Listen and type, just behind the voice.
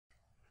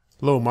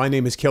Hello, my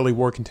name is Kelly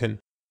Workington,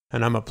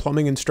 and I'm a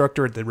plumbing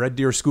instructor at the Red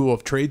Deer School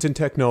of Trades and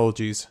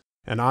Technologies,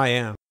 and I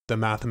am the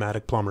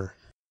Mathematic Plumber.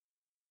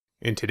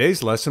 In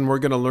today's lesson, we're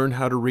going to learn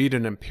how to read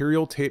an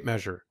imperial tape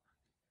measure.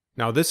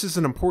 Now, this is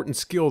an important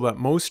skill that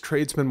most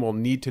tradesmen will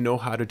need to know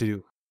how to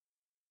do.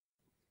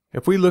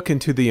 If we look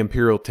into the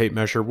imperial tape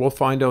measure, we'll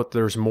find out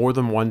there's more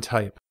than one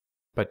type,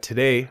 but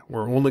today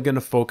we're only going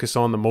to focus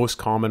on the most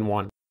common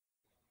one.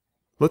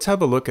 Let's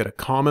have a look at a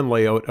common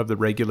layout of the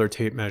regular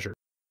tape measure.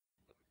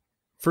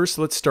 First,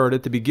 let's start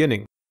at the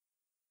beginning.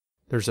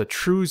 There's a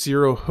true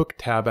zero hook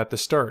tab at the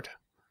start.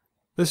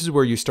 This is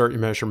where you start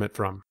your measurement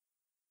from.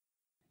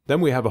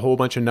 Then we have a whole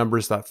bunch of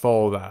numbers that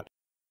follow that.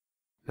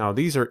 Now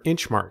these are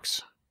inch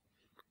marks.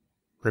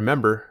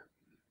 Remember,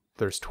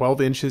 there's 12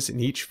 inches in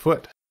each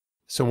foot.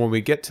 So when we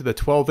get to the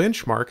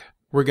 12-inch mark,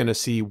 we're going to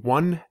see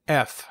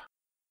 1F.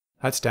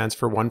 That stands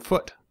for 1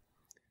 foot.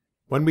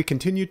 When we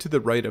continue to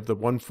the right of the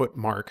 1 foot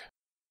mark,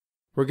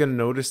 we're going to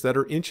notice that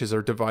our inches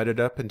are divided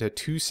up into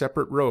two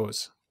separate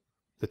rows.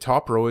 The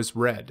top row is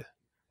red,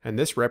 and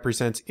this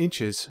represents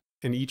inches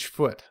in each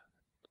foot.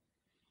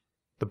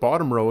 The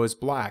bottom row is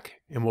black,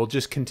 and we'll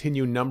just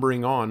continue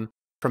numbering on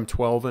from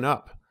 12 and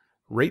up,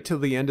 right till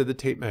the end of the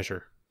tape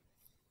measure.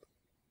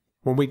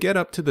 When we get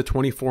up to the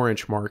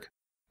 24-inch mark,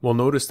 we'll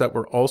notice that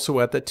we're also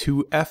at the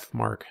 2F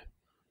mark,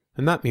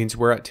 and that means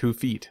we're at 2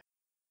 feet.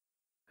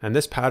 And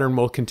this pattern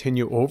will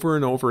continue over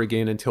and over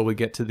again until we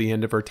get to the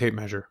end of our tape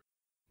measure.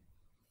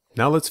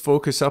 Now let's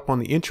focus up on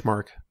the inch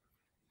mark.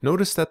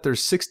 Notice that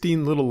there's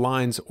 16 little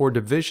lines or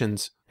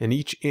divisions in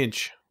each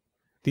inch.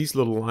 These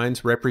little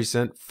lines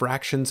represent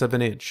fractions of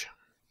an inch.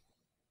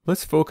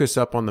 Let's focus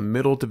up on the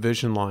middle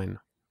division line.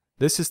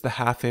 This is the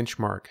half-inch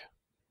mark.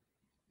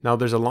 Now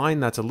there's a line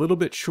that's a little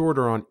bit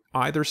shorter on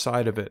either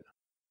side of it.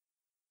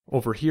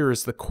 Over here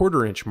is the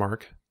 1/4-inch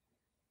mark,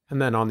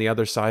 and then on the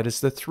other side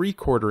is the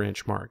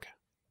 3/4-inch mark.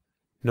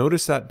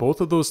 Notice that both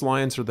of those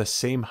lines are the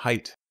same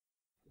height.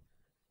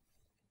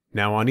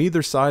 Now on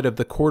either side of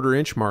the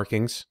 1/4-inch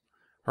markings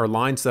are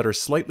lines that are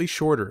slightly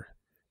shorter.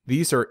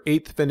 These are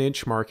 1/8 of an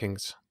inch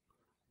markings.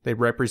 They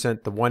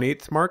represent the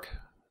 1/8 mark,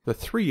 the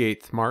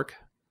 3/8 mark,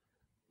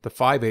 the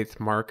 5/8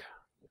 mark,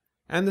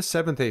 and the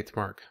 7/8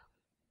 mark.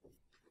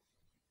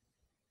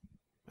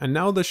 And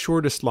now the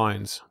shortest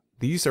lines.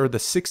 These are the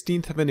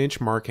 1/16 of an inch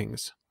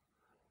markings.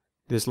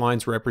 These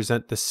lines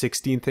represent the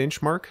 1/16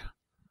 inch mark,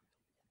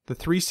 the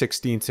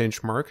 3/16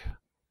 inch mark,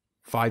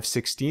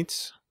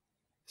 5/16,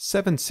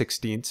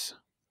 7/16,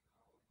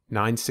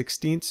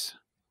 9/16,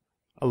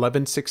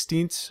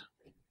 11/16,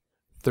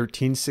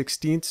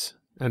 13/16,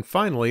 and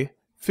finally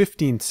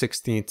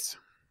 15/16.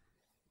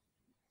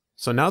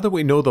 So now that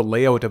we know the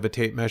layout of a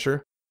tape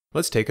measure,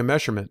 let's take a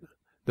measurement.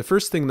 The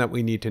first thing that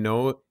we need to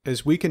know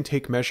is we can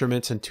take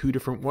measurements in two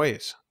different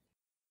ways.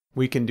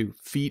 We can do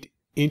feet,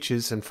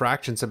 inches, and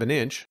fractions of an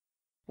inch,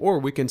 or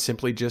we can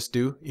simply just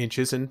do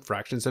inches and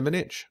fractions of an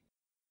inch.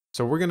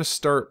 So we're going to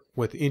start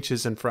with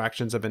inches and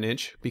fractions of an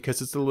inch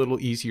because it's a little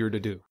easier to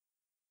do.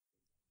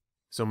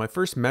 So my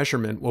first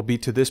measurement will be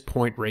to this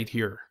point right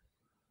here.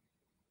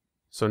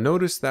 So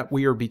notice that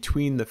we are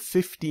between the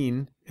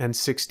 15 and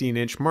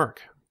 16-inch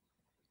mark.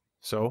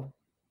 So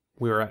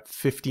we are at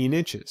 15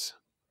 inches.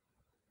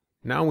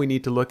 Now we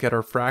need to look at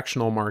our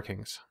fractional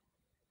markings.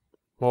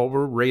 Well,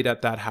 we're right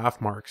at that half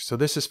mark, so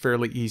this is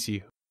fairly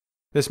easy.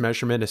 This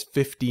measurement is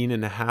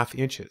 15.5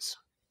 inches.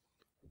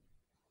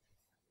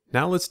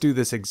 Now let's do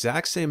this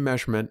exact same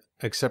measurement,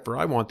 except for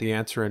I want the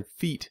answer in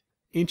feet,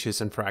 inches,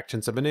 and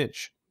fractions of an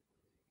inch.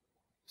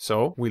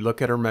 So we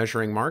look at our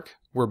measuring mark.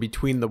 We're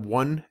between the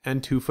 1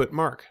 and 2 foot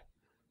mark.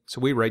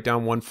 So we write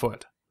down 1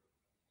 foot.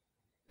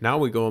 Now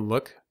we go and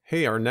look.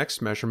 Hey, our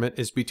next measurement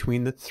is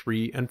between the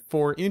 3 and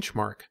 4 inch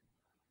mark.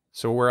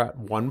 So we're at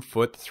 1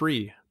 foot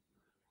 3.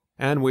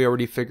 And we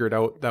already figured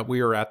out that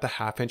we are at the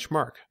half-inch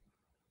mark.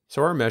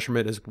 So our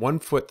measurement is 1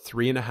 foot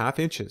 3.5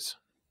 inches.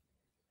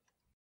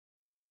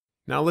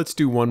 Now let's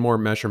do one more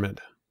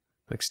measurement.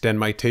 Extend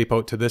my tape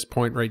out to this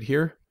point right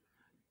here.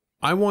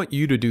 I want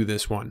you to do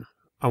this one.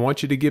 I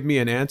want you to give me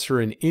an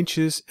answer in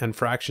inches and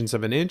fractions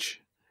of an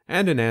inch,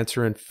 and an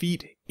answer in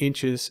feet,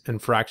 inches,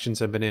 and fractions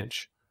of an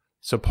inch.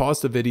 So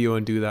pause the video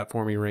and do that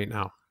for me right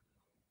now.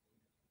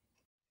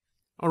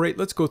 Alright,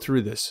 let's go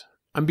through this.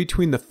 I'm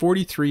between the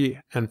 43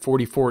 and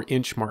 44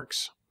 inch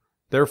marks.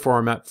 Therefore,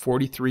 I'm at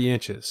 43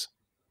 inches.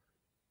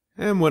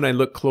 And when I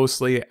look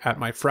closely at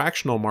my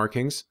fractional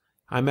markings,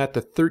 I'm at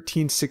the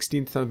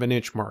 13/16 of an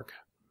inch mark.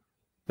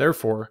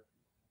 Therefore,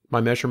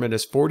 my measurement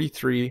is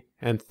 43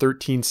 and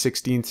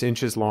 13/16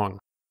 inches long.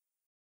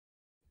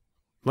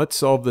 Let's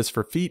solve this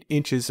for feet,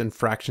 inches, and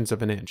fractions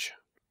of an inch.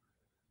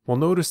 Well,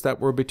 notice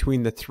that we're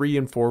between the 3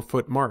 and 4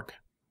 foot mark.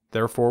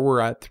 Therefore, we're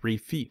at 3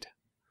 feet.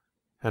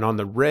 And on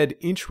the red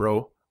inch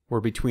row, we're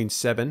between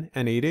 7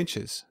 and 8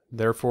 inches.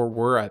 Therefore,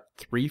 we're at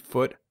 3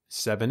 foot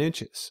 7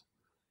 inches.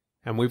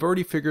 And we've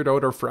already figured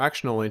out our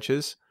fractional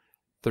inches,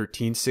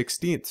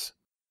 13/16.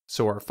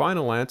 So our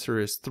final answer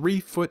is 3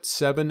 foot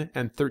 7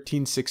 and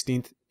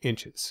 13/16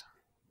 inches.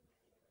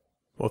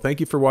 Well, thank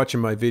you for watching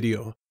my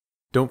video.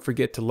 Don't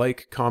forget to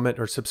like, comment,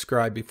 or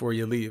subscribe before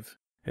you leave.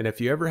 And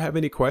if you ever have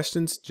any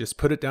questions, just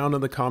put it down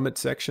in the comment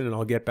section and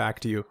I'll get back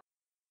to you.